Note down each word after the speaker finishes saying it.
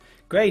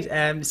Great.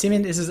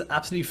 Simin, this is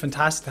absolutely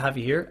fantastic to have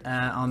you here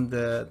on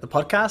the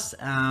podcast.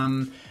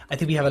 I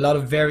think we have a lot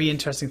of very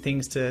interesting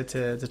things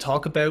to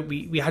talk about.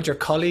 We had your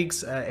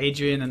colleagues,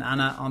 Adrian and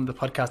Anna, on the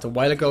podcast a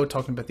while ago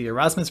talking about the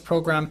Erasmus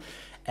program.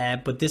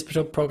 But this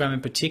program in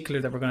particular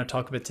that we're going to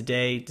talk about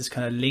today, this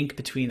kind of link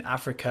between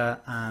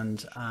Africa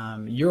and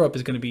Europe,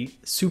 is going to be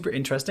super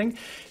interesting.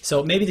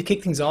 So maybe to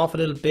kick things off a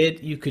little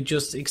bit, you could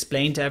just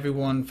explain to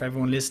everyone, for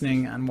everyone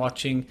listening and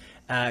watching,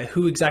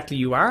 who exactly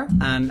you are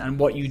and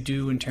what you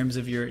do in terms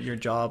of your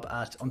job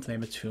at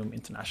Unternehmertum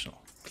International,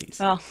 please.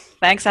 Well,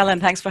 thanks, Alan.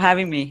 Thanks for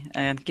having me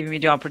and giving me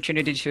the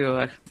opportunity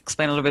to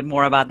explain a little bit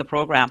more about the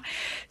program.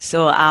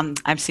 So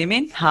I'm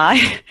Simin.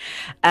 Hi.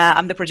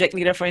 I'm the project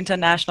leader for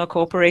international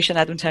cooperation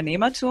at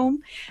Unternehmertum.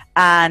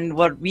 And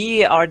what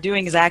we are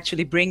doing is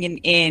actually bringing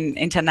in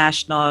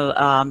international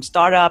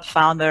startup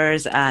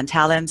founders and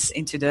talents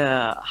into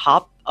the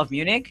hub of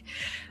Munich.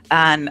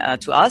 And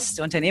to us,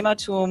 to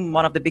Unternehmertum,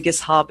 one of the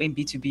biggest hub in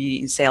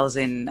B2B in sales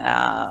in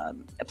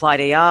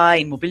applied AI,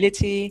 in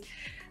mobility,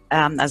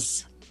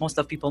 as most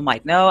of people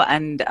might know.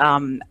 And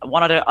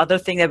one of the other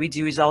thing that we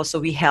do is also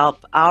we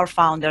help our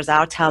founders,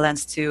 our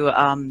talents to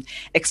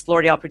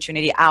explore the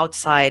opportunity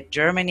outside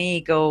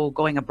Germany,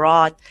 going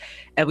abroad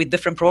with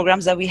different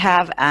programs that we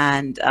have.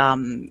 And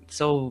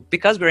so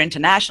because we're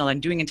international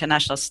and doing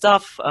international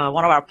stuff,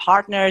 one of our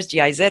partners,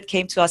 GIZ,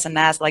 came to us and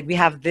asked, like, we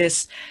have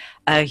this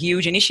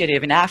huge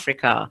initiative in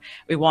Africa.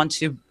 We want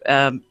to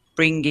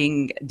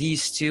bringing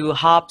these two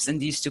hubs and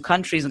these two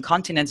countries and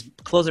continents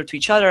closer to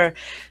each other.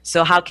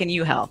 So how can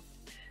you help?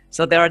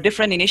 So there are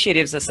different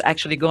initiatives that's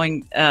actually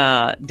going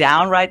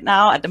down right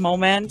now at the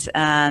moment.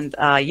 And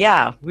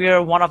yeah,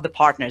 we're one of the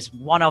partners,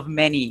 one of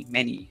many,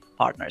 many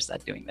partners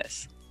that doing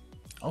this.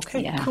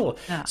 Okay, Yeah. cool.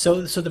 Yeah.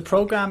 So the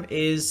program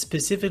is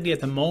specifically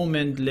at the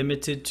moment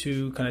limited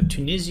to kind of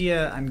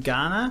Tunisia and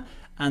Ghana,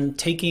 and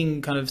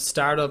taking kind of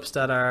startups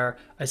that are,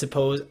 I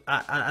suppose,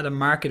 at a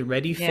market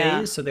ready phase,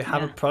 Yeah. so they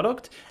have a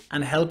product,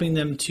 and helping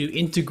them to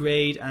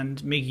integrate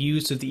and make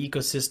use of the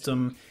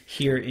ecosystem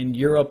here in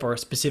Europe or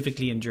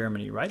specifically in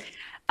Germany, right?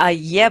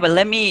 Yeah, but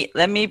let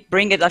me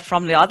bring it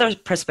from the other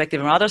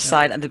perspective, on the other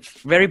side. At the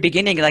very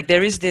beginning, like,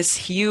 there is this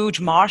huge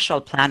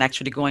Marshall Plan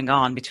actually going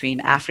on between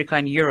Africa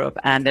and Europe,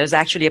 and there's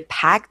actually a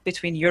pact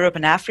between Europe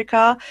and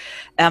Africa,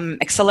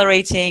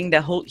 accelerating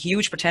the whole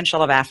huge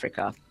potential of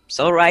Africa.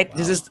 So, right, wow.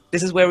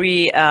 This is where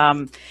we.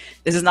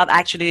 This is not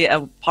actually a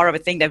part of a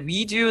thing that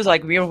we do. It's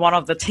like we're one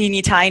of the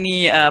teeny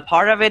tiny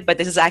part of it, but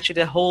this is actually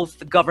the whole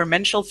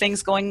governmental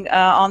things going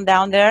on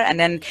down there. And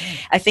then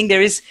I think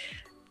there is.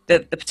 The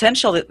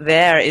potential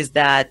there is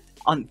that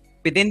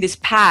within this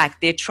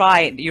pact, the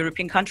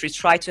European countries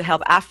try to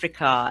help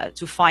Africa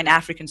to find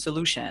African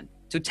solution,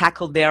 to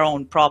tackle their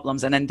own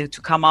problems, and then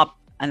to come up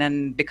and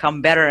then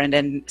become better and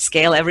then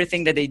scale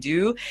everything that they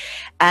do.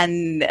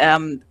 And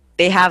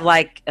they have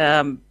like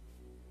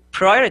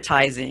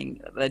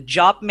prioritizing the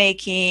job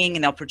making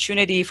and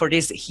opportunity for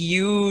this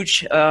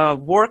huge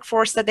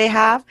workforce that they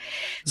have.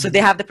 So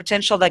they have the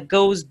potential that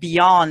goes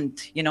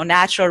beyond,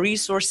 natural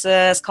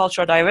resources,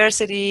 cultural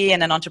diversity,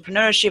 and then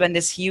entrepreneurship, and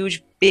this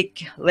huge,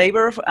 big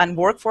labor and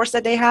workforce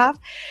that they have.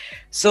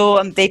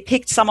 So they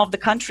picked some of the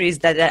countries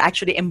that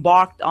actually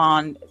embarked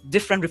on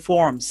different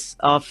reforms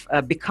of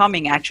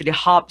becoming actually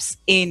hubs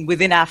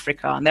within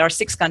Africa. And there are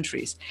 6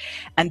 countries.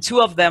 And 2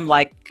 of them,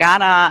 like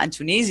Ghana and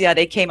Tunisia,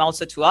 they came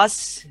also to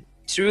us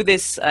through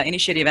this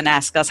initiative and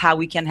asked us how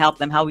we can help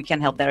them, how we can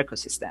help their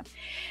ecosystem.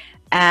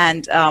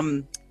 And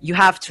you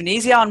have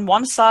Tunisia on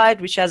one side,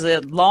 which has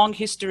a long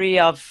history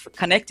of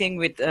connecting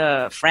with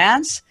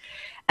France.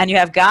 And you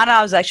have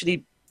Ghana, who's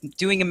actually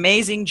doing an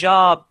amazing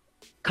job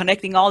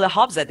connecting all the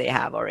hubs that they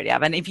already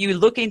have. And if you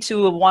look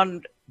into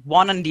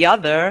one and the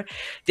other,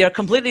 they're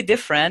completely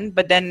different,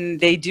 but then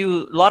they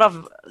do a lot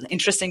of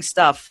interesting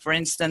stuff. For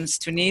instance,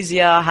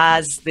 Tunisia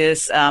has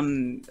this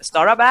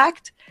Startup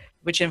Act,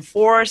 which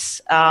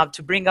enforce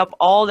to bring up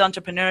all the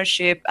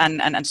entrepreneurship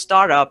and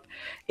startup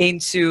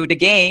into the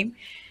game,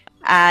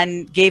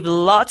 and gave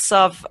lots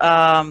of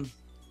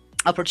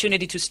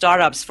opportunity to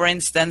startups. For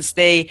instance,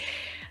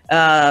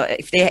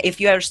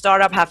 if you are a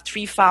startup, have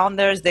 3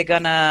 founders, they're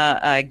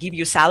gonna give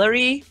you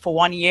salary for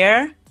 1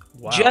 year.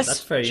 Wow,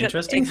 that's very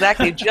interesting.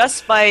 Exactly,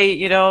 just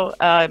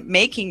by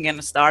making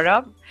a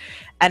startup.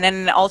 And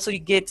then also you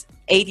get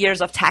 8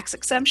 years of tax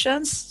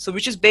exemptions, so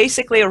which is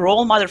basically a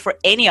role model for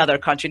any other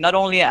country, not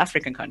only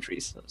African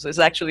countries. So it's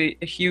actually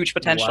a huge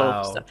potential.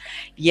 Wow.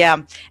 Yeah,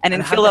 and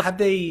in have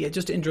they,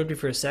 just to interrupt you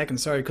for a second,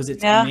 sorry, because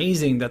it's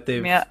amazing that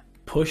they've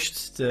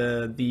pushed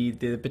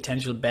the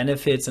potential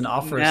benefits and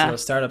offers to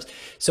those startups.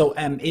 So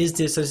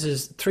this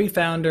is 3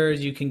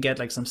 founders, you can get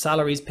like some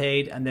salaries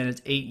paid, and then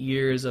it's 8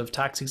 years of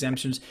tax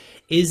exemptions.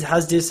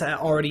 Has this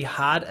already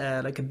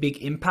had like a big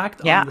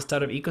impact on the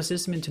startup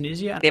ecosystem in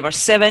Tunisia? There were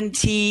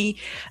 70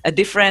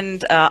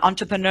 different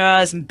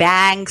entrepreneurs and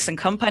banks and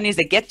companies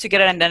that get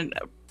together and then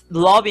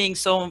lobbying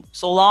so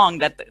long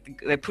that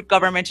they put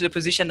government to the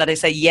position that they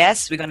say,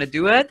 yes, we're going to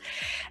do it.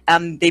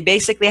 They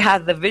basically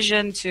had the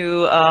vision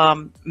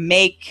to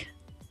make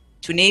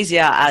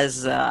Tunisia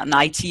as an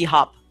IT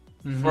hub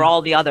for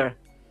all the other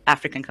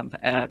African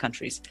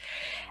countries.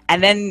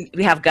 And then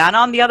we have Ghana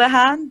on the other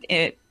hand,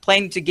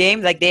 playing to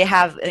game. Like they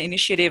have an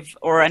initiative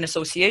or an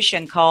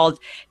association called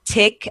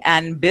Tech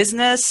and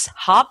Business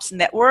Hubs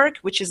Network,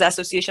 which is the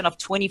association of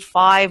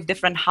 25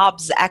 different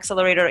hubs,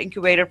 accelerator,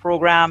 incubator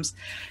programs,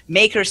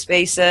 maker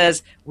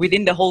spaces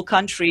within the whole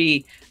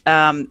country,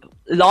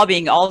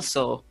 lobbying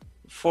also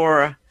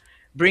for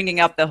bringing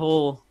up the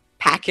whole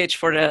package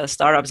for the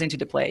startups into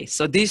the play.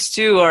 So these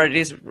two are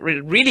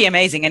really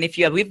amazing.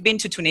 And we've been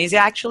to Tunisia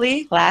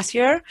actually last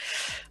year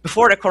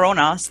before the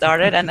Corona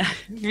started, and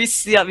we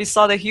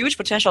saw the huge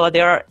potential.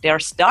 There are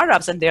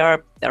startups and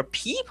there are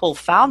people,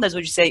 founders,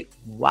 which you say,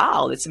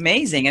 wow, it's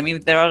amazing. I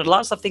mean, there are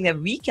lots of things that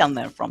we can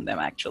learn from them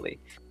actually.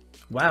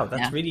 Wow,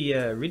 that's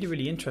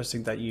really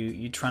interesting that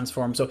you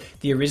transform. So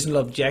the original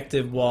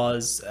objective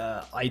was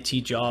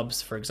IT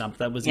jobs, for example.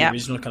 That was the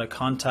original kind of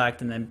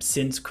contact. And then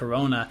since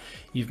Corona,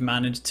 you've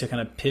managed to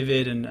kind of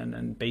pivot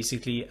and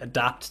basically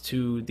adapt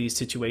to these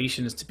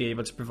situations to be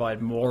able to provide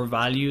more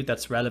value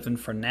that's relevant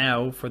for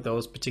now for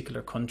those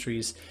particular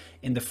countries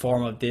in the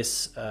form of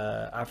this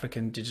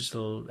African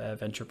Digital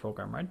Venture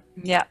Program, right?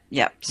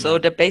 Yeah. So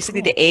basically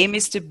the aim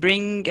is to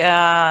bring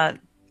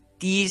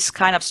these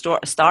kind of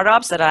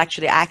startups that are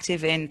actually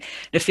active in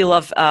the field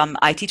of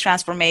IT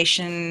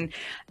transformation,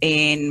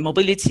 in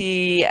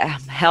mobility,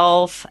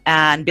 health,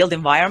 and built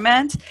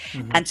environment,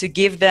 and to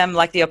give them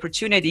like the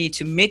opportunity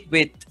to meet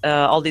with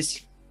all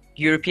these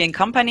European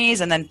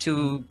companies and then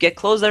to get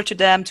closer to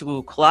them,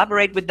 to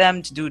collaborate with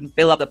them, to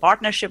build up the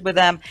partnership with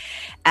them.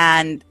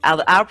 And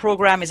our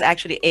program is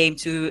actually aimed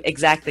to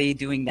exactly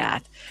doing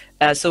that.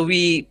 So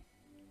we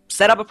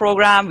set up a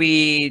program,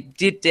 we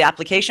did the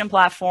application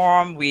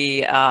platform,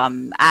 we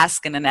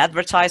asked and then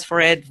advertised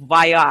for it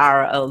via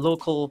our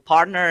local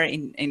partner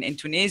in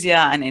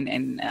Tunisia and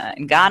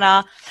in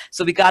Ghana.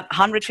 So we got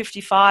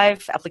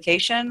 155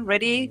 application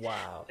ready.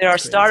 Wow, there are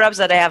startups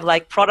that have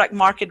like product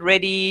market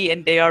ready,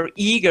 and they are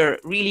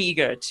really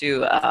eager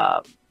to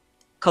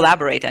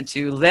collaborate and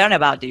to learn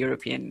about the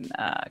European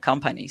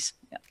companies.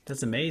 Yeah.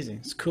 That's amazing.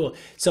 It's cool.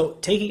 So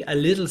taking a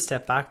little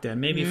step back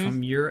then, maybe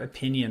from your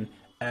opinion,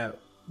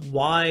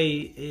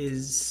 why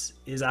is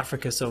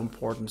Africa so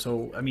important?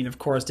 So, I mean, of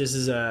course, this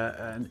is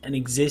an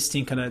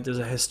existing kind of, there's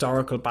a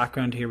historical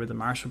background here with the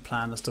Marshall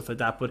Plan and stuff like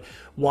that. But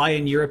why,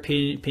 in your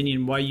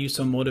opinion, why are you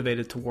so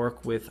motivated to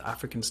work with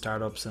African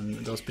startups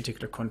and those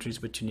particular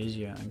countries with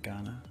Tunisia and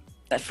Ghana?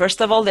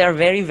 First of all, they are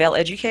very well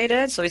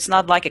educated. So it's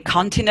not like a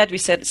continent. We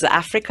said it's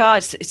Africa.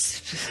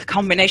 It's a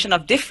combination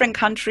of different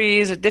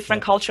countries, a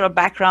different cultural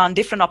background,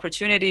 different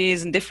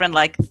opportunities, and different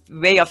like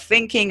way of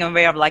thinking and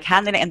way of like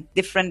handling and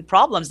different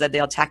problems that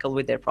they'll tackle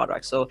with their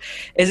products. So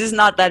it is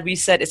not that we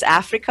said it's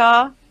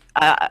Africa.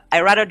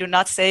 I rather do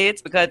not say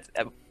it because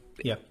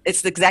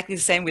it's exactly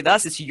the same with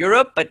us. It's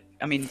Europe, but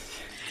I mean,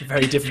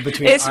 very different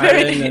between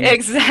Ireland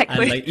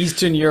and like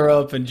Eastern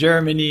Europe and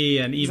Germany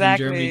and even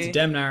Germany to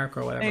Denmark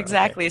or whatever.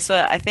 Exactly. Okay.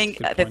 So I think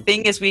the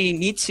thing is we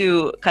need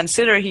to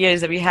consider here is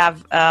that we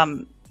have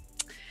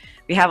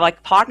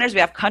like partners,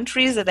 we have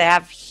countries that they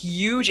have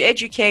huge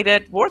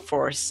educated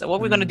workforce. So what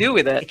we're going to do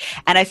with it?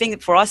 And I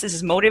think for us this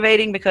is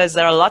motivating because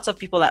there are lots of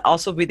people that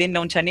also within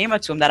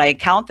Unternehmertum that I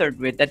encountered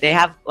with that they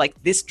have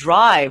like this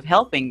drive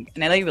helping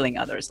and enabling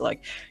others,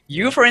 like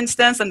you, for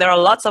instance, and there are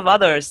lots of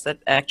others that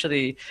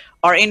actually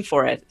are in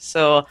for it.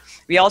 So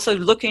we also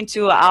look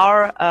into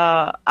our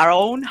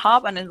own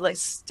hub and then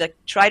let's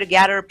try to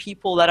gather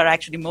people that are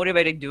actually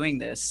motivated doing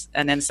this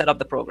and then set up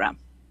the program.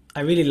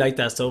 I really like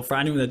that. So for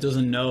anyone that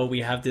doesn't know, we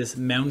have this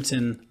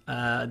mountain,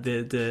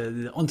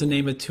 the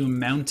Unternehmertum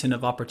mountain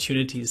of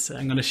opportunities.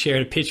 I'm going to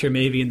share a picture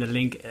maybe in the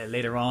link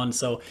later on.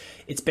 So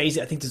it's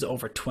basically, I think there's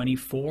over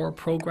 24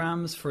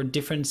 programs for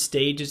different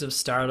stages of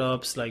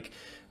startups, like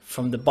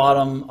from the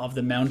bottom of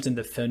the mountain,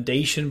 the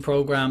foundation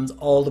programs,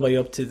 all the way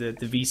up to the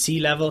VC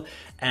level.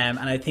 And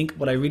I think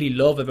what I really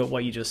love about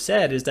what you just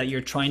said is that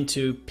you're trying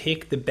to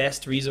pick the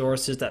best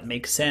resources that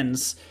make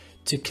sense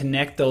to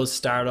connect those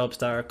startups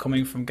that are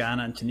coming from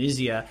Ghana and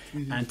Tunisia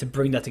and to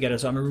bring that together.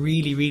 So I'm a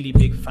really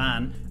big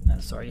fan.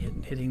 Sorry,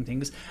 hitting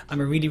things.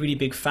 I'm a really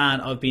big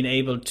fan of being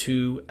able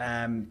to,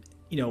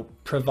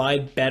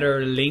 provide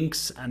better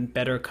links and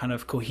better kind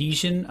of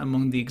cohesion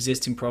among the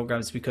existing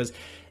programs, because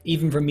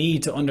even for me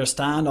to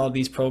understand all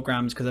these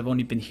programs, because I've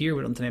only been here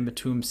with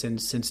Unternehmertum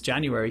since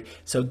January,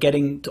 so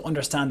getting to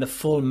understand the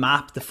full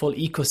map, the full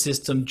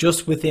ecosystem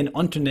just within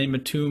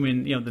Unternehmertum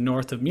in the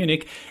north of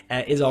Munich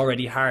is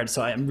already hard.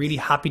 So I'm really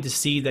happy to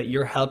see that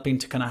you're helping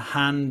to kind of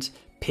hand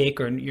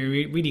pick, or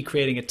you're really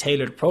creating a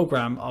tailored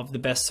program of the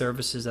best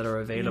services that are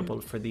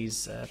available for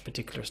these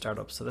particular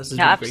startups. So this is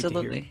really great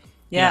to hear.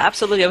 Yeah,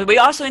 absolutely. We're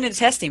also in the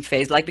testing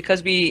phase, like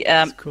because we,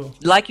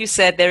 like you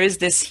said, there is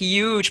this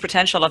huge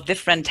potential of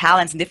different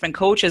talents and different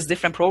coaches,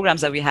 different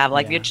programs that we have.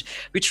 Like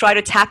we try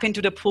to tap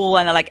into the pool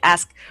and like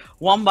ask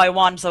one by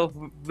one. So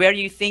where do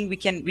you think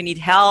we need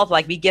help?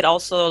 Like we get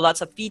also lots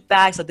of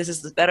feedback. So this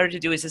is better to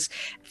do.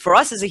 For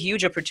us is a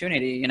huge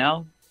opportunity,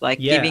 like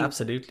giving.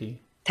 Absolutely.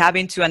 tap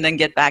into and then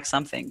get back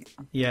something.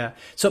 Yeah.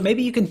 So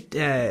maybe you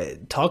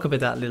can talk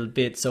about that a little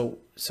bit. So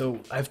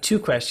I have two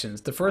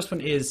questions. The first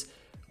one is,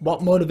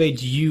 what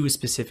motivates you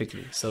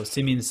specifically? So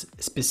Simin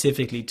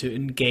specifically to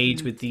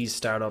engage with these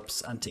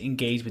startups and to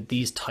engage with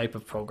these type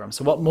of programs.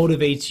 So what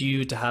motivates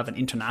you to have an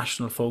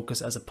international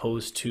focus as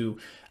opposed to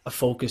a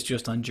focus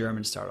just on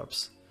German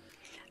startups?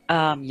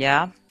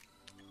 Yeah.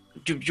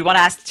 Do you want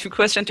to ask two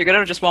questions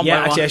together or just one? Yeah,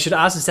 by actually, one? I should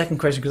ask the second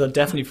question because I'll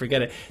definitely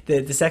forget it.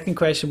 The second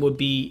question would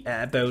be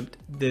about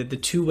the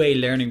two-way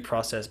learning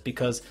process,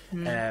 because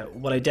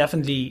what I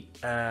definitely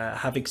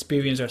have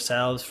experienced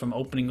ourselves from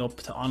opening up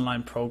to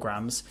online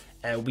programs,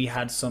 we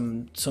had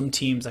some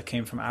teams that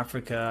came from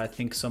Africa, I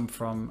think some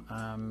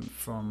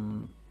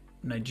from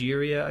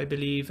Nigeria, I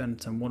believe,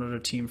 and one other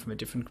team from a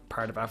different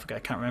part of Africa. I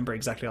can't remember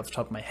exactly off the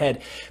top of my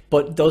head,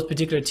 but those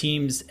particular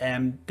teams,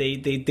 they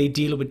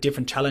deal with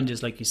different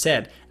challenges, like you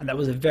said, and that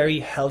was a very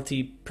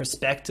healthy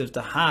perspective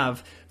to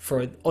have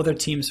for other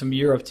teams from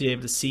Europe to be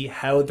able to see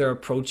how they're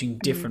approaching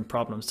different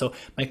problems. So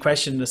my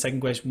question, the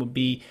second question would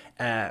be,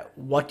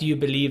 what do you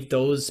believe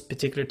those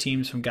particular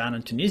teams from Ghana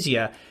and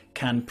Tunisia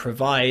can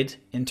provide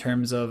in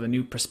terms of a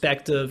new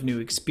perspective, new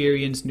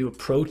experience, new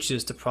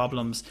approaches to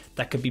problems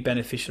that could be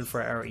beneficial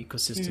for our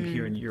ecosystem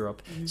here in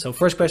Europe? So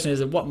first question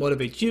is, what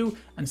motivates you?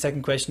 And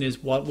second question is,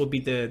 what would be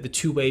the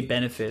two-way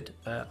benefit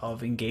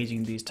of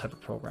engaging these type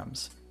of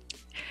programs?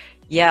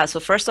 Yeah, so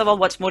first of all,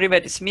 what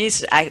motivates me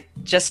is,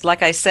 just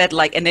like I said,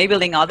 like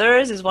enabling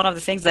others is one of the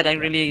things that I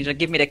really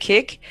give me the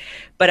kick.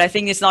 But I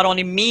think it's not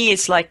only me,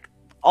 it's like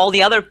all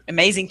the other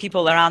amazing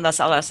people around us,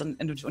 and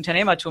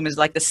Unternehmertum is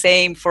like the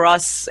same for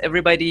us.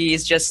 Everybody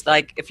is just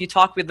like, if you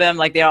talk with them,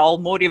 like they're all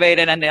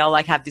motivated and they all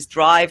like have this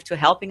drive to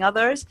helping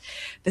others.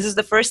 This is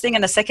the first thing.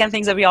 And the second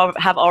thing is that we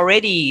have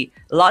already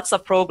lots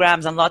of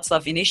programs and lots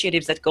of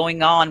initiatives that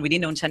going on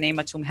within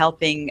Unternehmertum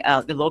helping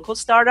the local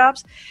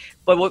startups.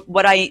 But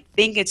what I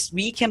think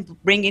we can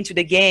bring into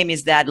the game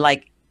is that,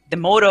 like, the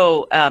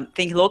motto,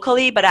 think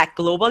locally, but act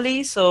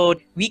globally. So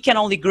we can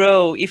only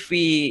grow if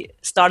we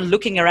start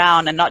looking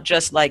around and not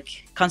just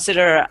like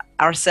consider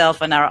ourselves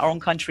and our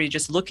own country,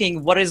 just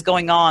looking what is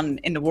going on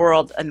in the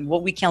world and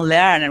what we can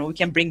learn and we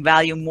can bring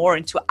value more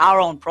into our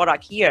own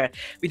product here.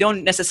 We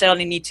don't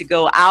necessarily need to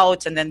go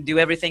out and then do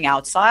everything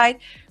outside.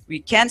 We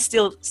can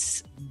still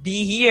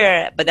be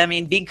here, but I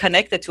mean, being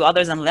connected to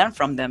others and learn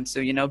from them.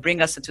 So,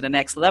 bring us to the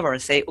next level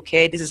and say,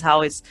 okay, this is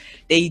how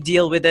they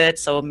deal with it.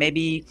 So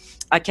maybe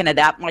I can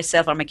adapt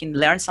myself, or I can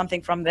learn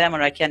something from them,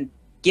 or I can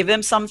give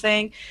them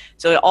something.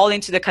 So all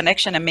into the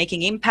connection and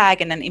making impact,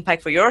 and then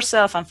impact for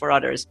yourself and for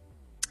others.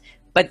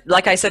 But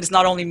like I said, it's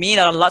not only me,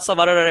 there are lots of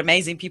other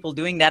amazing people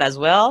doing that as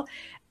well.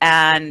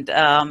 And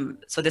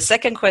so the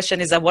second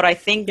question is that what I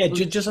think... Yeah,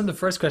 just on the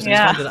first question, I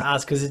just wanted to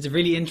ask, because it's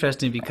really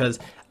interesting, because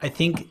I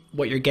think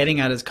what you're getting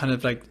at is kind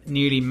of like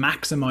nearly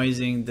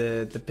maximizing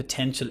the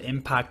potential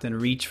impact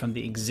and reach from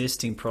the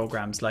existing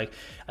programs. Like,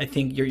 I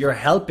think you're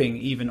helping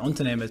even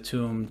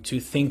Unternehmertum to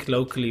think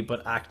locally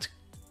but act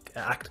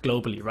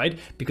globally, right?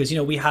 Because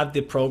we have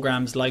the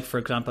programs like, for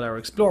example, our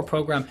Explore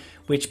program,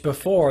 which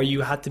before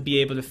you had to be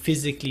able to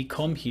physically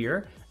come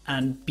here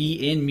and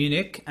be in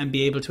Munich and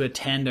be able to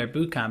attend our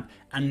bootcamp.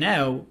 And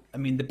now, I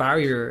mean, the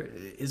barrier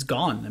is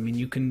gone. I mean,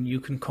 you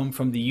can come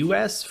from the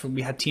US.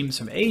 We had teams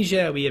from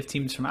Asia. We have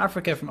teams from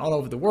Africa, from all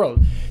over the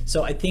world.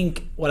 So I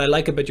think what I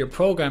like about your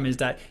program is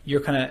that you're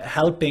kind of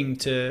helping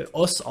to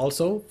us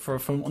also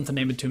from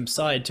Unternehmertum's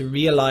side to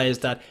realize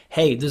that,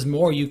 hey, there's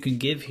more you can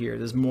give here.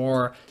 There's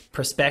more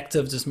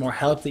perspectives, there's more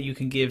help that you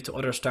can give to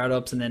other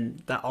startups, and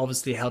then that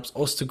obviously helps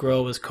us to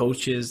grow as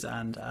coaches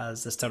and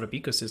as the startup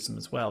ecosystem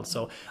as well.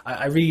 So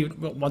I really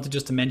wanted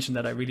just to mention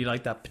that I really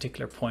like that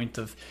particular point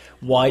of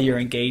why you're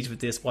engaged with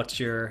this,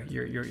 what's your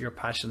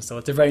passion. So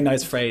it's a very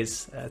nice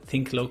phrase,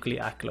 think locally,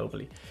 act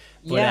globally.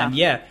 But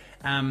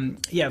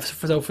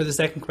so for the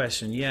second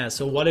question,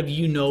 so what have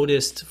you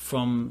noticed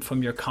from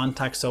your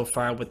contacts so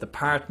far with the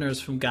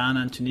partners from Ghana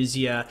and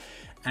Tunisia,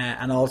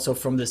 and also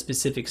from the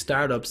specific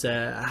startups?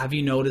 Have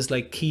you noticed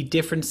like key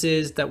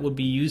differences that would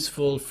be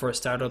useful for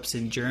startups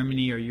in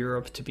Germany or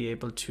Europe to be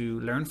able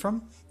to learn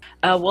from?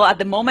 Well, at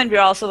the moment,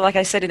 we're also, like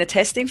I said, in the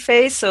testing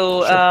phase.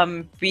 So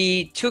Sure.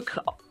 we took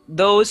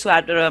those who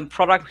had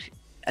product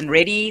and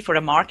ready for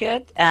the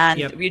market, and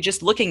we're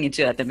just looking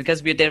into it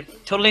because they're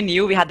totally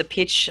new. We had the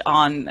pitch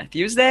on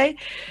Tuesday,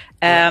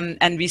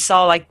 and we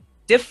saw like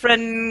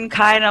different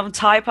kind of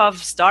type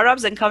of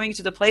startups and coming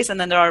to the place, and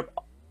then there are,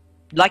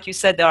 like you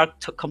said, they are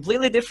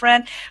completely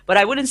different. But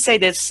I wouldn't say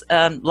there's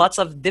lots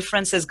of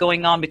differences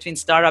going on between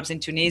startups in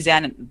Tunisia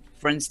and,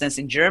 for instance,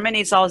 in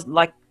Germany. It's all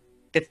like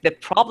the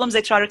problems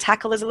they try to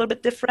tackle is a little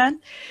bit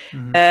different.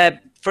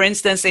 For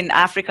instance, in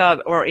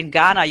Africa or in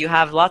Ghana, you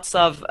have lots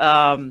of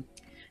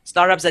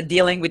startups that are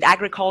dealing with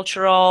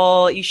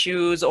agricultural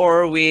issues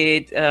or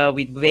with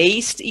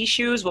waste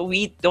issues, what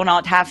we do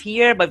not have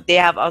here, but they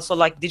have also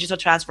like digital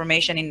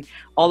transformation in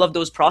all of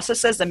those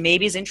processes that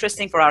maybe is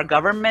interesting for our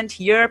government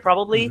here,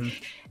 probably.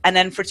 And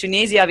then for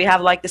Tunisia, we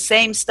have like the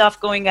same stuff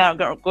going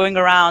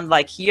around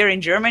like here in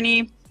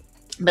Germany.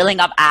 building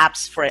up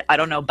apps for, I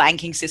don't know,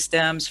 banking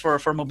systems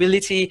for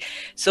mobility.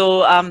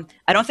 So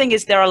I don't think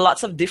there are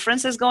lots of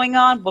differences going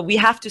on, but we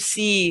have to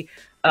see.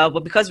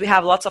 But because we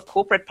have lots of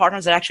corporate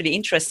partners that are actually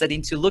interested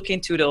into look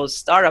into those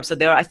startups, so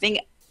there, I think,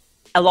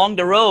 along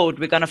the road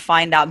we're going to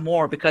find out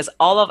more, because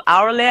all of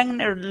our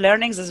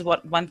learnings is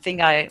what one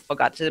thing I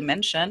forgot to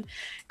mention,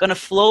 going to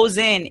flows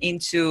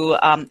into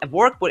a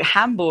workbook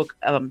handbook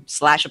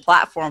slash a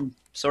platform,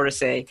 sort of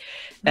say,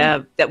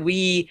 that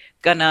we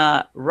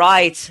gonna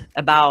write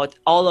about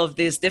all of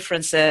these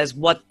differences,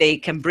 what they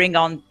can bring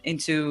on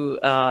into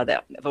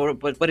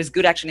what is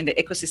good actually in the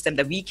ecosystem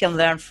that we can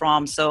learn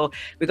from. So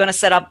we're gonna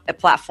set up a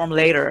platform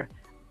later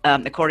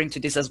according to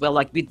this as well,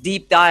 like with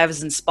deep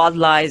dives and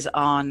spotlights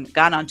on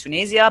Ghana and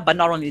Tunisia. But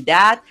not only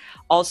that,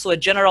 also a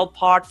general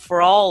part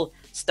for all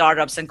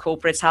startups and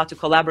corporates, how to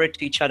collaborate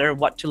with each other,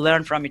 what to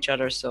learn from each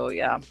other. So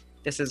yeah,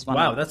 this is one.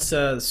 Wow, that's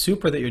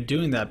super that you're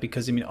doing that,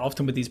 because I mean,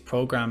 often with these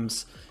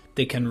programs,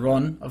 they can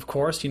run, of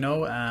course,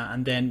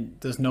 and then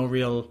there's no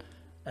real,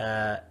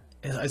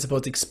 I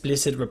suppose,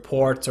 explicit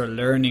reports or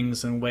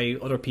learnings and way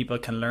other people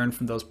can learn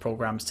from those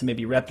programs to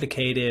maybe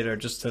replicate it or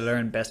just to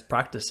learn best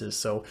practices.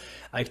 So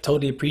I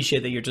totally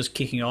appreciate that you're just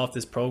kicking off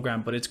this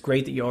program, but it's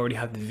great that you already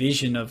have the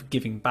vision of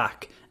giving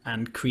back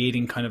and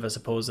creating kind of, I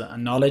suppose, a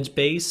knowledge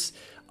base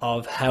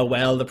of how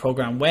well the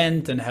program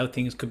went and how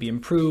things could be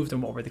improved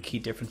and what were the key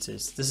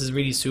differences. This is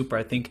really super.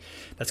 I think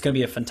that's going to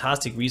be a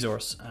fantastic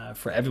resource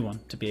for everyone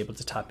to be able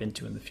to tap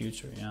into in the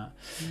future.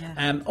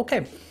 Yeah.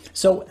 Okay.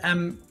 So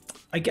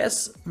I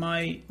guess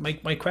my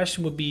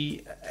question would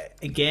be,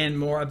 again,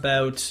 more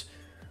about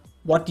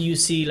what do you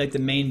see like the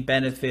main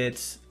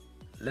benefits?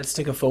 Let's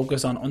take a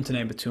focus on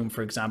Unternehmertum,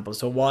 for example.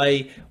 So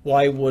why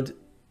would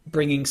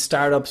bringing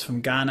startups from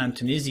Ghana and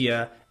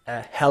Tunisia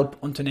help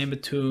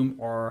Unternehmertum,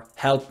 or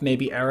help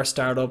maybe our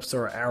startups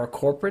or our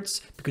corporates?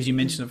 Because you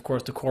mentioned, of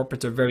course, the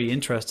corporates are very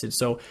interested.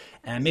 So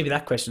maybe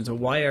that question. So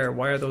why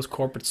are those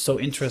corporates so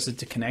interested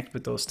to connect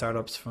with those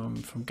startups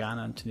from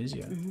Ghana and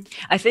Tunisia? Mm-hmm.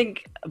 I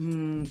think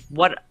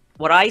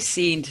what I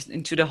see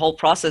into the whole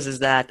process is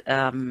that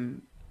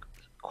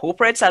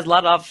corporates has a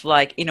lot of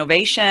like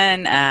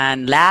innovation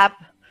and lab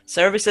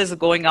services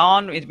going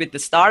on with the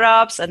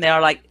startups, and they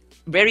are like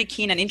very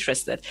keen and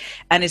interested.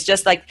 And it's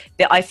just like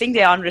I think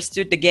they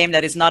understood the game,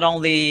 that is not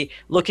only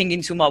looking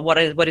into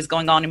what is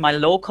going on in my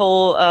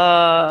local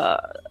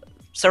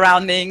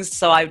surroundings.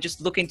 So I just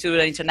look into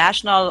the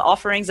international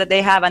offerings that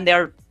they have, and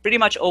they're pretty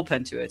much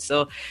open to it.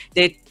 So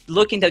they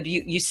look into,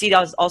 you see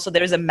also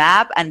there is a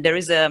map, and there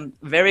is a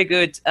very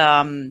good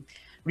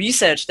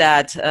research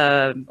that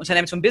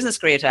Unternehmertum Business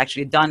Creator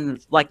actually done,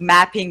 like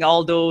mapping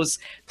all those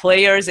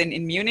players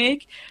in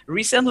Munich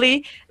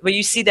recently, where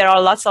you see there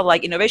are lots of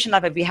like innovation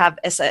lab. We have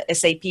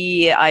SAP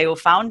IO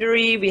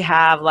Foundry, we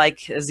have like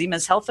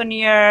Siemens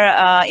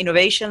Healthineer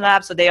Innovation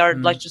Lab. So they are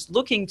like just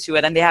looking to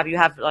it, and you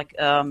have like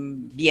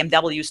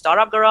BMW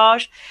Startup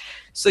Garage.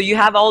 So you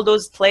have all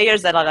those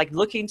players that are like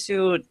looking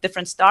to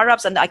different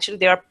startups, and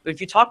actually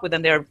if you talk with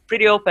them, they're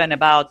pretty open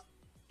about.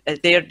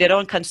 They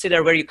don't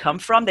consider where you come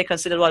from. They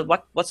consider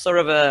what sort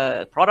of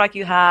a product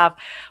you have,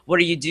 what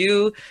do you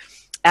do.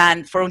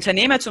 And for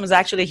Unternehmertum is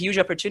actually a huge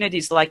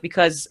opportunity. So like,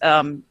 because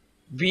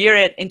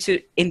we're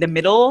in the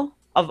middle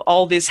of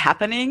all these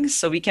happenings,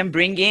 so we can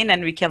bring in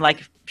and we can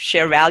like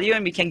share value,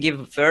 and we can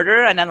give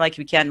further, and then like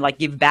we can like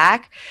give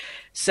back.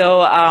 So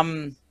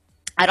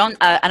I don't,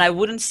 and I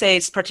wouldn't say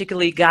it's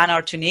particularly Ghana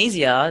or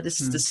Tunisia. This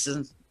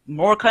is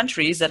more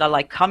countries that are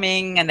like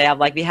coming, and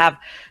we have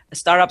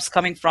startups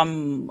coming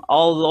from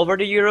all over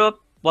the Europe.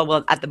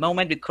 Well, at the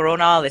moment with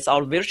Corona, it's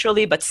all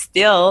virtually, but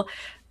still,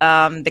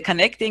 the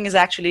connecting is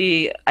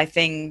actually, I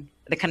think,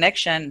 the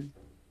connection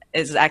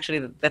is actually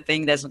the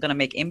thing that's going to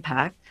make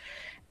impact.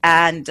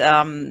 And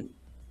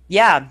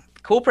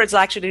corporates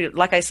actually,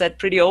 like I said,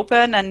 pretty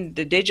open, and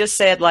they just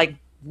said like,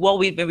 well,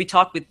 when we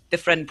talk with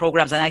different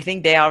programs, and I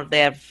think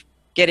they're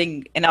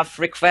getting enough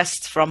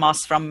requests from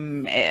us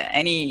from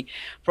any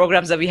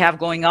programs that we have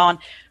going on.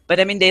 But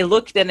I mean, they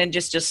look then and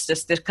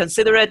just they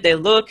consider it. They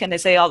look and they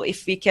say, oh,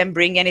 if we can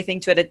bring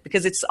anything to it,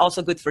 because it's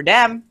also good for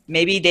them.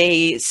 Maybe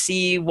they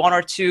see one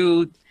or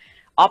two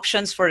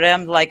options for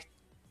them, like,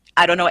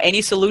 I don't know,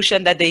 any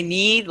solution that they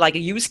need, like a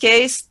use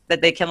case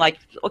that they can like,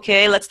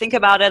 okay, let's think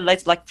about it.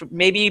 Let's like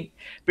maybe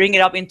bring it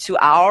up into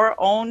our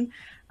own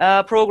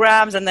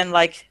programs, and then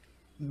like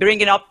bring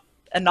it up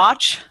a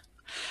notch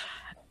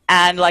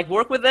and like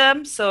work with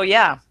them. So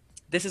yeah,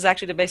 this is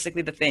actually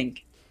basically the thing.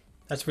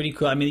 That's really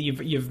cool. I mean,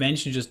 you've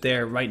mentioned just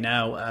there right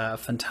now a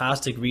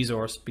fantastic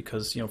resource,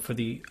 because for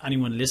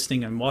anyone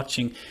listening and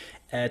watching,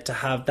 to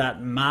have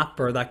that map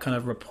or that kind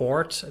of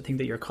report, I think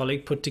that your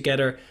colleague put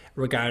together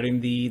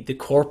regarding the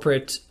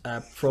corporate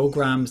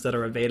programs that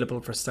are available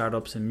for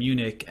startups in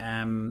Munich.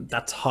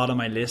 That's hot on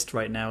my list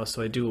right now.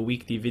 So I do a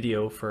weekly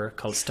video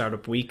called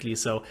Startup Weekly.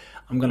 So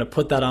I'm going to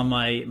put that on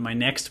my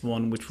next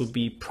one, which will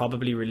be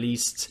probably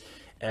released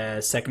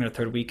second or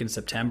third week in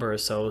September or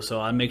so.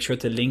 So I'll make sure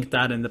to link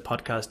that in the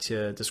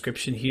podcast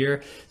description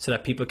here, so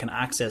that people can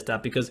access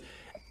that, because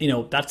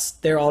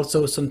there are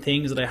also some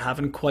things that I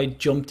haven't quite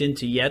jumped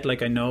into yet.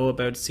 Like I know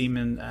about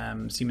Siemens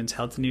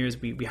Healthineers.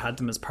 We had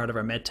them as part of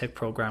our MedTech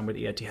program with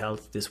EIT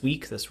Health this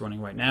week that's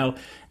running right now.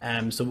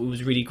 So it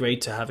was really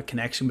great to have a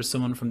connection with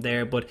someone from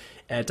there, but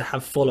to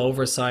have full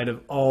oversight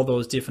of all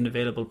those different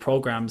available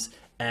programs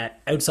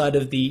outside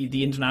of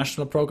the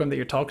international program that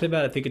you're talking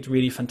about. I think it's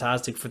really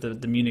fantastic for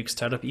the Munich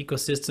startup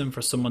ecosystem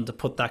for someone to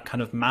put that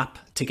kind of map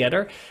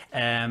together.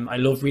 I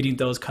love reading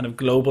those kind of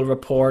global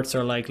reports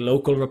or like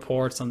local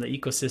reports on the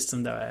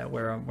ecosystem that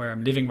where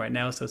I'm living right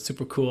now. So it's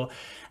super cool.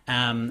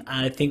 And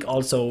I think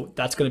also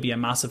that's going to be a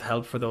massive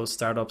help for those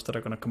startups that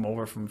are going to come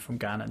over from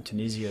Ghana and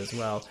Tunisia as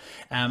well.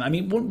 I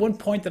mean, one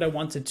point that I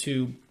wanted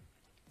to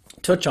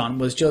touch on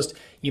was just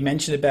you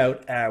mentioned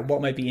about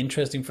what might be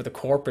interesting for the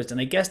corporates,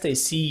 and I guess they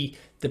see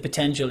the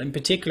potential in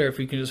particular. If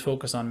we can just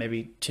focus on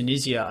maybe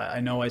Tunisia, I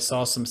know I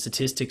saw some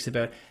statistics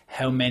about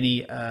how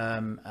many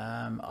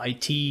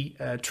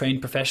IT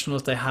trained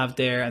professionals they have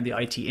there, and the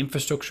IT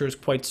infrastructure is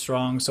quite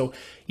strong. So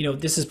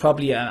this is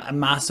probably a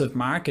massive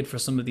market for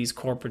some of these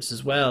corporates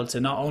as well, to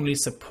not only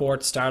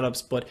support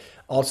startups but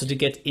also to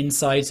get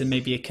insights and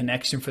maybe a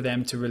connection for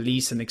them to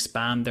release and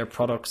expand their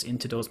products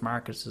into those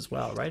markets as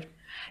well, right?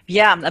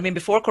 Yeah, I mean,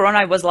 before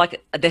Corona, it was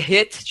like the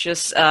hit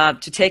just to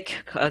take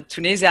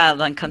Tunisia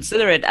and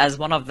consider it as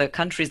one of the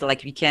countries that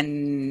like we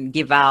can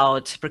give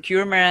out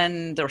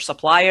procurement or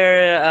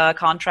supplier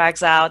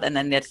contracts out, and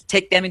then let's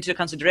take them into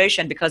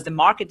consideration because the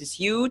market is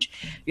huge.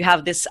 You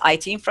have this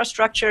IT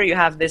infrastructure, you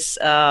have this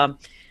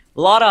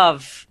lot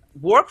of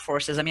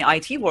workforces. I mean,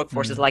 IT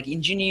workforces like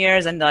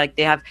engineers, and like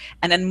they have,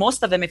 and then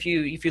most of them, if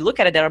you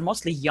look at it, they're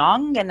mostly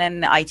young and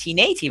then IT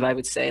native. I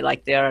would say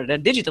like they're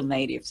digital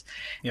natives,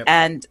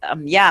 and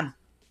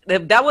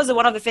that was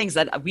one of the things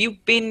that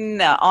we've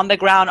been on the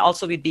ground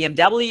also with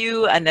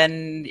BMW, and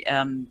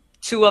then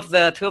two of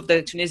the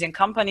Tunisian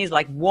companies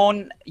like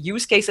won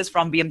use cases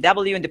from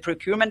BMW in the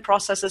procurement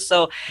processes.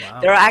 So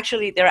there are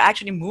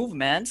actually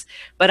movements.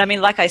 But I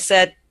mean, like I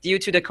said, due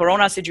to the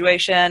Corona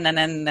situation and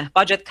then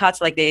budget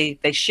cuts, like they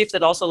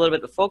shifted also a little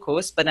bit the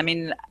focus. But I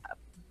mean,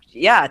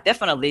 yeah,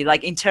 definitely.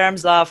 Like in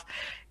terms of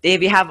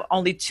we have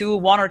only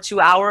 1 or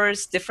 2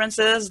 hours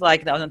differences,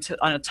 like on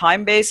a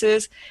time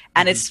basis,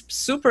 and it's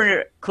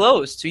super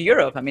close to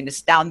Europe. I mean,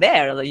 it's down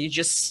there. Like you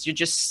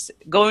just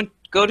go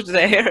to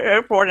the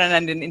airport,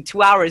 and then in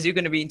 2 hours you're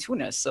going to be in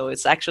Tunis. So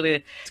it's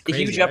actually a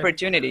huge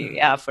opportunity,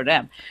 for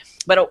them.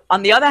 But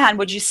on the other hand,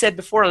 what you said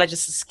before, like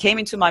just came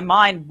into my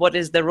mind. What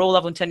is the role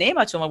of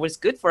Unternehmertum? What's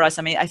good for us?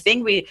 I mean, I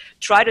think we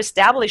try to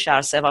establish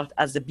ourselves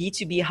as the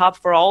B2B hub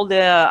for all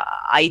the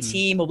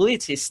IT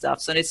mobility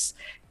stuff. So it's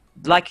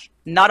like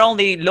not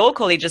only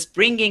locally, just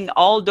bringing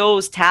all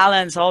those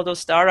talents, all those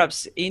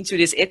startups into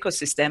this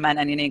ecosystem, and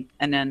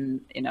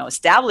then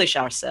establish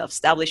ourselves,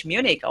 establish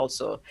Munich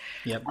also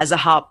as a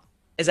hub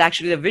is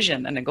actually the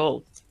vision and the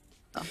goal.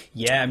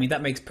 Yeah, I mean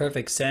that makes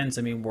perfect sense.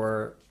 I mean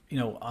we're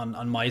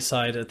on my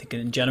side, I think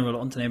in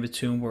general,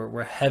 Unternehmertum,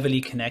 we're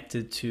heavily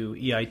connected to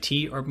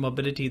EIT, Urban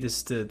Mobility. This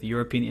is the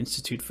European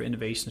Institute for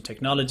Innovation and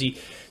Technology.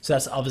 So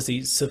that's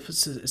obviously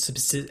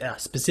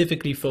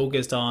specifically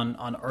focused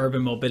on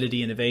urban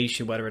mobility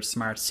innovation, whether it's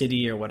smart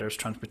city or whether it's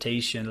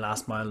transportation,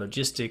 last mile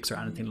logistics or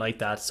anything like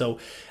that. So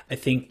I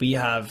think we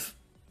have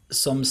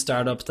some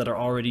startups that are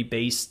already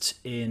based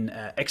in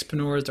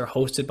Expreneurs. They're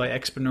hosted by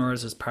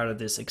Expreneurs as part of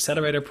this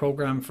accelerator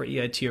program for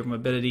EIT Urban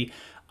Mobility.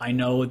 I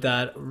know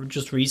that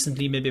just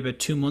recently, maybe about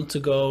 2 months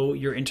ago,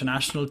 your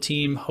international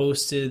team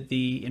hosted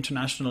the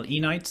International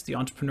E-Nights, the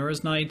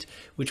Entrepreneurs Night,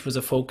 which was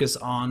a focus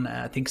on,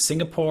 I think,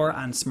 Singapore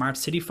and smart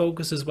city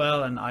focus as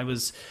well. And I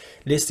was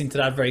listening to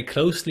that very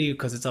closely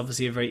because it's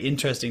obviously a very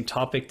interesting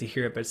topic to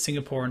hear about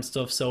Singapore and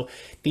stuff. So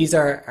these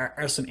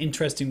are some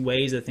interesting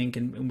ways, I think,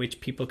 in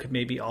which people could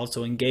maybe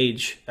also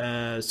engage.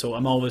 So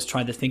I'm always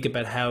trying to think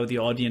about how the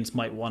audience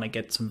might want to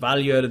get some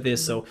value out of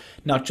this. So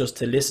not just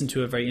to listen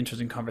to a very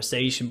interesting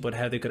conversation, but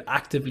how they could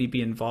actively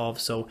be involved.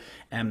 So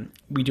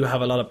we do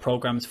have a lot of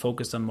programs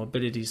focused on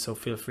mobility, so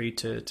feel free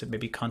to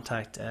maybe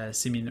contact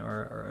Simin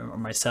or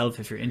myself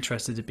if you're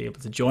interested to be able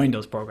to join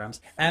those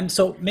programs.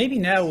 So maybe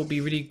now would be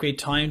a really great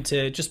time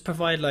to just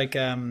provide like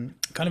kind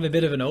of a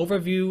bit of an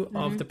overview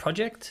of the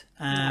project,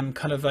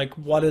 kind of like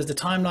what is the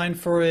timeline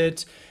for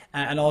it,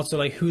 and also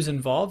like who's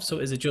involved. So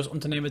is it just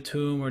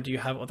Unternehmertum, or do you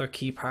have other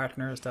key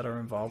partners that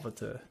are involved with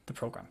the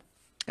program?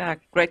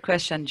 Great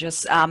question.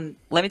 Just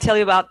let me tell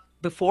you about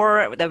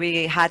before that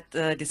we had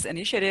this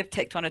initiative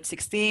Tech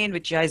 216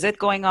 with GIZ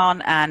going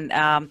on,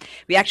 and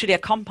we actually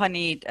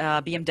accompanied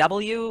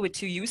BMW with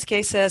 2 use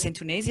cases in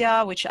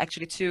Tunisia, which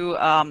actually 2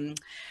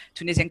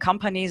 Tunisian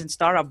companies and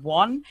startup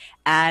won.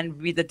 And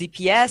with the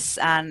DPS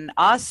and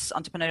us,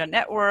 Entrepreneurial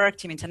Network,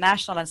 Team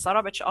International, and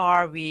Startup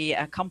HR, we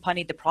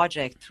accompanied the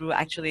project through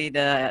actually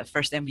the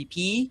first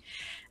MVP.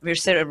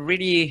 We're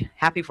really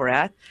happy for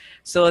that.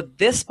 So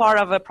this part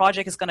of a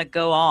project is going to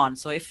go on.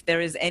 So if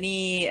there is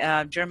any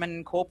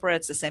German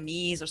corporates,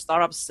 SMEs, or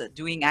startups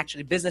doing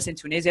actually business in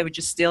Tunisia,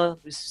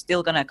 we're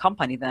still going to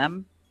accompany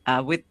them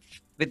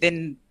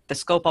within the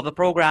scope of the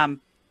program,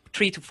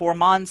 3 to 4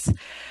 months.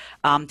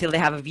 till they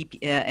have a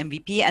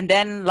MVP. And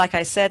then, like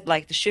I said,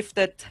 like the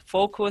shifted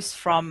focus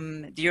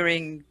from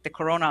during the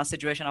Corona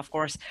situation, of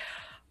course,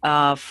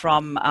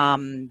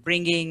 from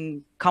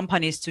bringing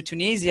companies to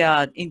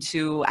Tunisia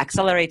into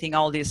accelerating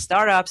all these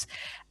startups,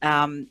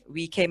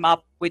 we came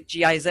up with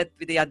GIZ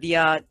with the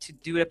idea to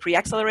do a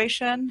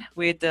pre-acceleration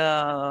with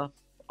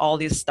all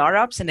these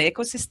startups in the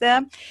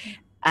ecosystem.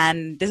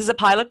 And this is a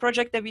pilot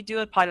project that we do,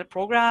 a pilot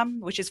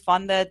program, which is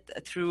funded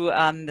through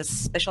the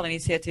special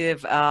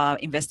initiative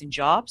Invest in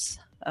Jobs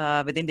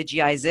within the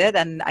GIZ.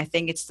 And I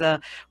think it's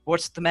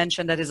worth to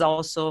mention that is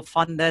also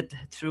funded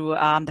through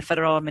the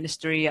Federal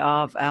Ministry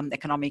of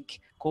Economic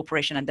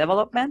Cooperation and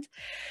Development.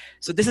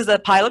 So this is a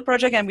pilot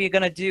project, and we're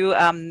going to do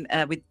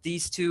with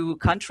these two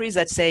countries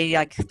that say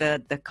like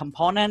the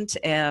component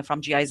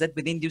from GIZ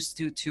within these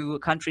two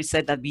countries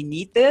said that we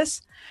need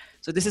this.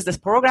 So this is this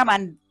program,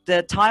 and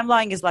the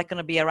timeline is like going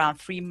to be around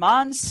 3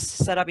 months,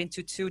 set up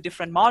into 2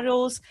 different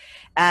modules.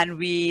 And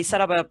we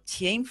set up a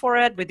team for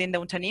it within the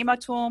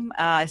Unternehmertum.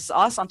 It's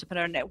us,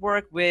 Entrepreneur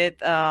Network, with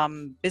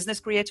business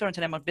creator,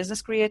 Unternehmer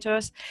business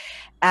creators.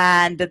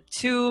 And the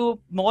 2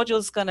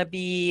 modules going to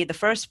be the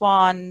first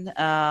one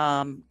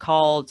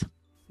called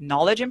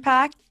Knowledge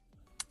Impact.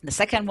 The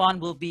second one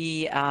will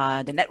be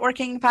the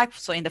networking impact.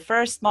 So in the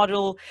first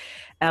module,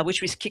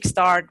 which we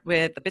kickstart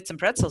with the Bits and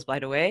Pretzels, by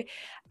the way,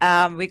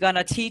 we're going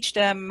to teach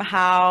them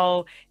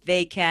how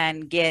they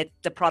can get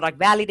the product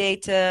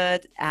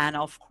validated. And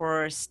of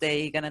course,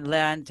 they're going to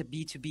learn to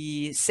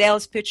B2B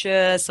sales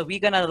pitches. So we're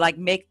going to like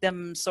make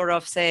them sort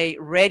of say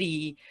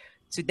ready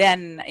to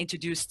then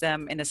introduce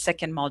them in the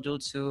second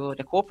module to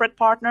the corporate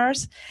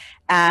partners.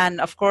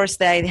 And of course,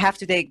 they have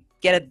to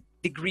get a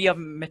degree of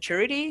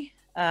maturity.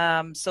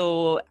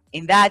 So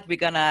in that, we're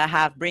going to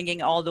have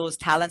bringing all those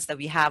talents that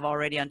we have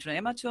already on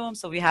Unternehmertum.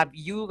 So we have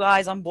you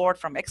guys on board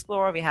from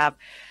Explore. We have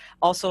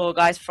also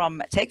guys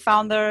from Tech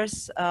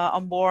Founders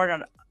on board,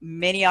 and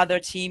many other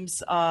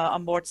teams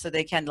on board, so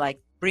they can like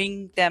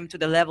bring them to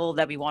the level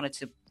that we wanted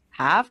to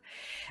have.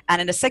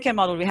 And in the second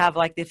model, we have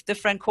like the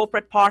different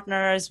corporate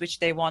partners, which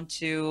they want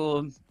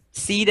to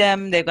see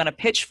them, they're going to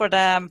pitch for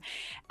them.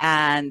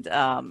 And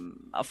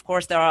of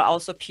course, there are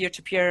also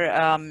peer-to-peer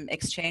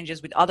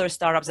exchanges with other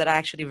startups that are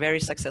actually very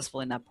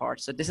successful in that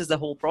part. So this is the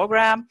whole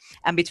program.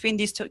 And between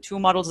these two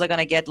models, they're going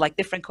to get like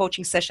different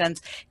coaching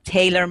sessions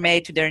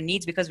tailor-made to their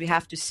needs, because we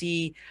have to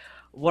see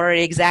what are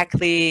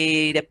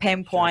exactly the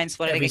pain points.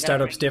 Sure. Every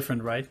startup's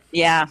different, right?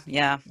 Yeah.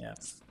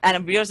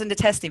 And we're in the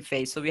testing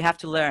phase, so we have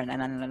to learn.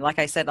 And like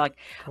I said, like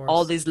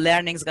all these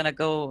learnings going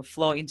to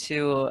flow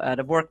into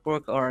the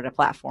workbook or the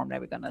platform that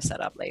we're going to set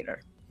up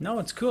later. No,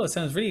 it's cool. It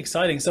sounds really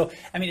exciting. So,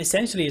 I mean,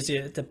 essentially, it's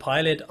the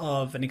pilot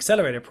of an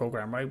accelerator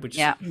program, right? Which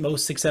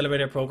most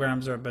accelerator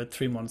programs are about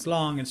 3 months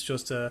long. It's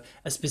just a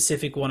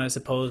specific one, I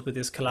suppose, with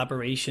this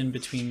collaboration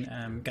between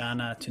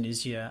Ghana,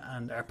 Tunisia,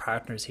 and our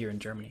partners here in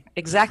Germany.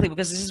 Exactly,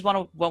 because this is one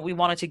of what we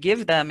wanted to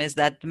give them, is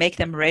that make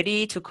them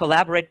ready to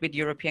collaborate with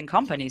European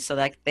companies, so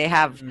that they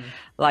have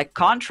like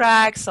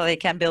contracts, so they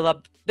can build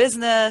up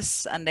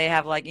business, and they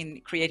have like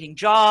in creating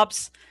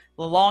jobs,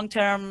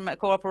 long-term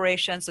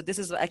cooperation. So this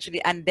is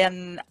actually, and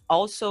then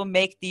also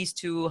make these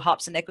two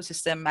hubs and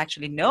ecosystem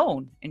actually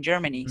known in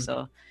Germany.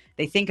 So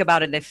they think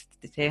about it, if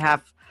they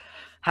have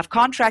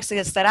contracts to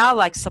get set out,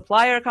 like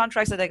supplier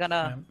contracts that they're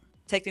gonna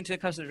take into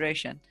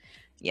consideration.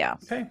 Yeah.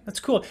 Okay, that's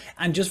cool.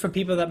 And just for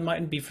people that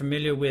mightn't be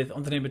familiar with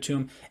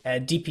Unternehmertum,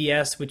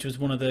 DPS, which was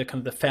one of the kind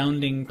of the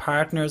founding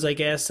partners, I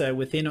guess,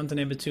 within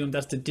Unternehmertum,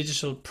 that's the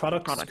Digital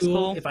Product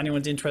School. If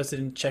anyone's interested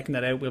in checking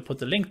that out, we'll put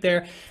the link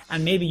there.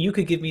 And maybe you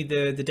could give me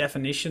the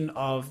definition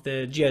of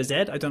the GIZ.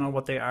 I don't know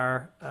what they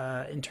are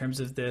in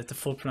terms of the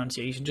full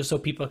pronunciation, just so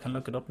people can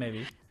look it up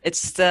maybe.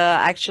 It's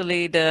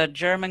actually the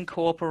German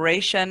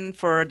Cooperation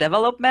for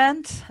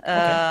Development.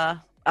 Okay.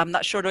 I'm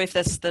not sure if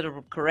that's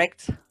the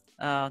correct.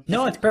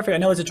 No, it's perfect. I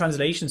know it's a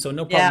translation, so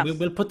no problem. Yeah.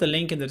 We'll put the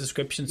link in the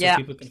description so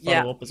people can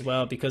follow up as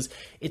well, because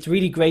it's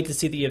really great to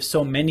see that you have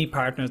so many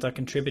partners that are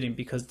contributing,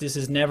 because this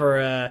is never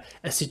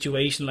a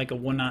situation like a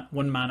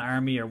one-man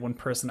army or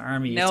one-person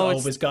army. No,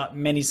 it's always got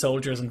many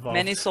soldiers involved.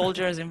 Many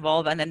soldiers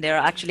involved, and then they're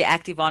actually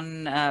active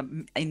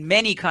on in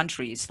many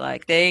countries.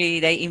 Like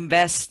they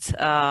invest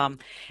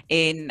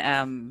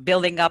in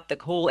building up the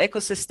whole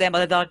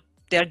ecosystem.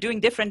 They're doing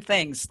different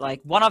things.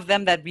 Like one of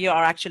them that we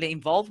are actually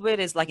involved with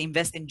is like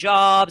invest in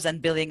jobs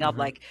and building up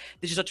like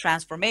digital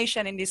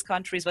transformation in these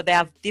countries, but they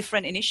have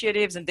different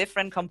initiatives and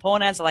different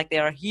components. Like they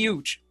are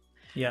huge.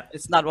 Yeah.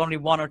 It's not only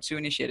 1 or 2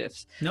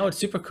 initiatives. No, it's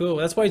super cool.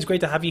 That's why it's great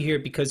to have you here,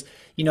 because,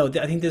 you know,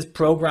 I think this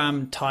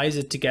program ties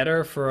it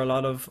together for a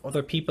lot of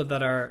other people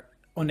that are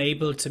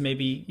unable to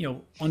maybe, you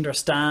know,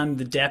 understand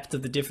the depth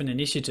of the different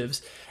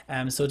initiatives.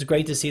 So it's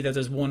great to see that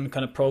there's one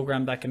kind of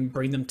program that can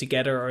bring them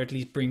together, or at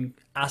least bring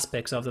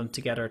aspects of them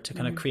together to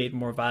kind of create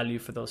more value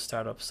for those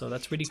startups. So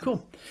that's really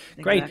cool.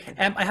 Great.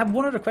 Exactly. I have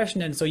one other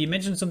question then. So you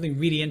mentioned something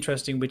really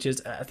interesting, which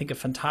is I think a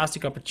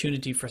fantastic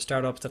opportunity for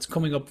startups that's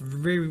coming up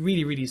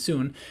really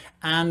soon,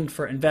 and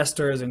for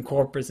investors and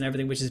corporates and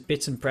everything, which is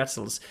Bits and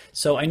Pretzels.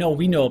 So I know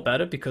we know about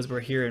it because we're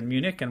here in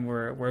Munich, and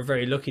we're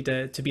very lucky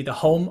to be the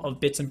home of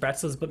Bits and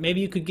Pretzels. But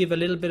maybe you could give a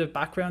little bit of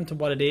background to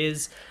what it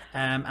is,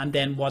 and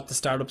then what the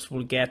startups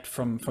will get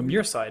from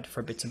your side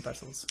for Bits and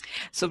Pretzels.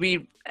 So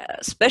we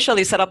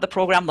specially set up the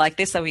program like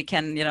this so we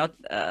can,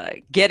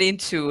 get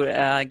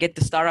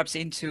the startups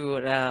into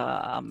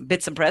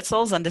Bits and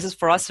Pretzels, and this is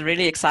for us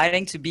really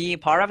exciting to be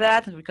part of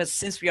that, because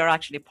since we are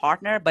actually a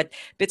partner, but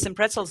Bits and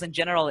Pretzels in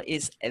general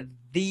is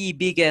the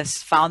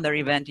biggest founder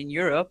event in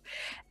Europe,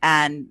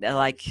 and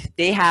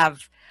they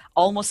have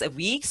almost a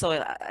week,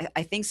 so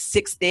I think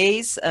 6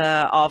 days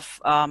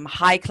of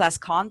high-class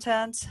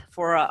content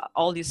for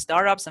all these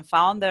startups and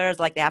founders.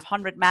 Like they have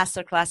 100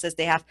 master classes,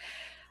 they have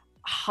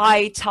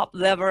high top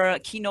level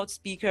keynote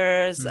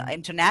speakers,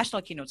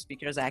 international keynote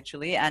speakers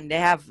actually, and they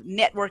have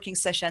networking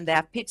session, they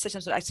have pitch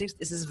sessions. So actually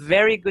this is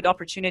very good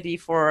opportunity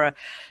for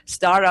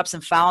startups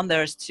and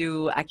founders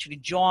to actually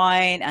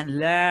join and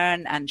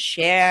learn and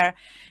share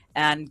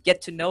and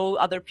get to know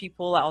other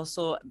people.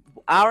 Also,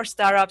 our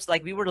startups,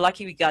 like we were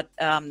lucky, we got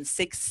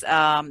 6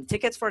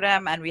 tickets for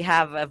them, and we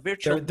have a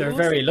virtual They're booth.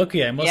 very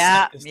lucky, I must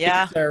say.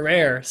 Tickets are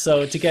rare,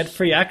 so to get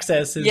free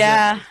access is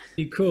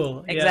pretty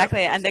cool.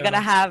 Exactly. And they're gonna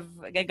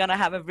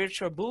have a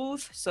virtual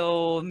booth,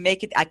 so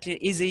make it actually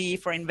easy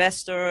for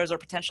investors or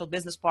potential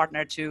business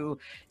partner to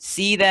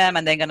see them,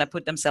 and they're gonna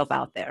put themselves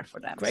out there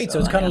for them. Great. So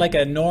it's kind of like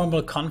a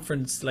normal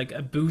conference, like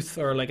a booth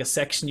or like a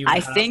section you I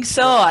have. think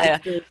so.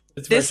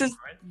 This is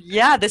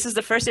right? this is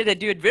the first day they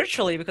do it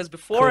virtually, because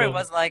before it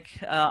was like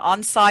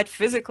on-site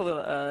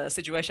physical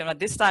situation. But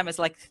this time it's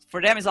like,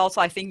 for them, is also,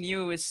 I think,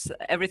 new, is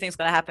everything's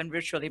going to happen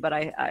virtually. But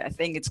I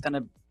think it's going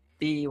to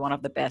be one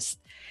of the best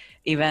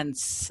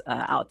events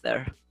out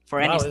there.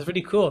 Wow, it's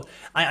really cool.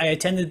 I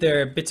attended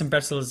their Bits and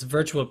Pretzels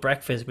virtual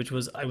breakfast, which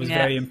I was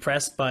very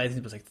impressed by. I think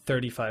it was like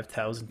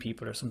 35,000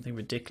 people or something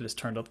ridiculous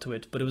turned up to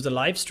it. But it was a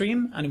live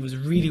stream and it was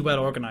really well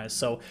organized.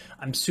 So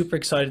I'm super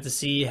excited to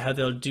see how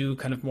they'll do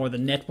kind of more the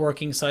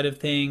networking side of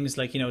things,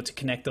 like, to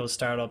connect those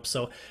startups.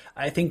 So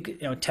I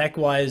think, tech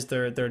wise,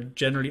 they're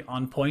generally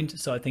on point.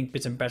 So I think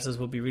Bits and Pretzels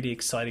will be really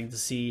exciting to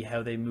see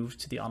how they move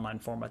to the online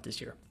format this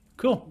year.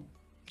 Cool.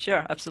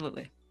 Sure,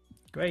 absolutely.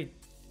 Great.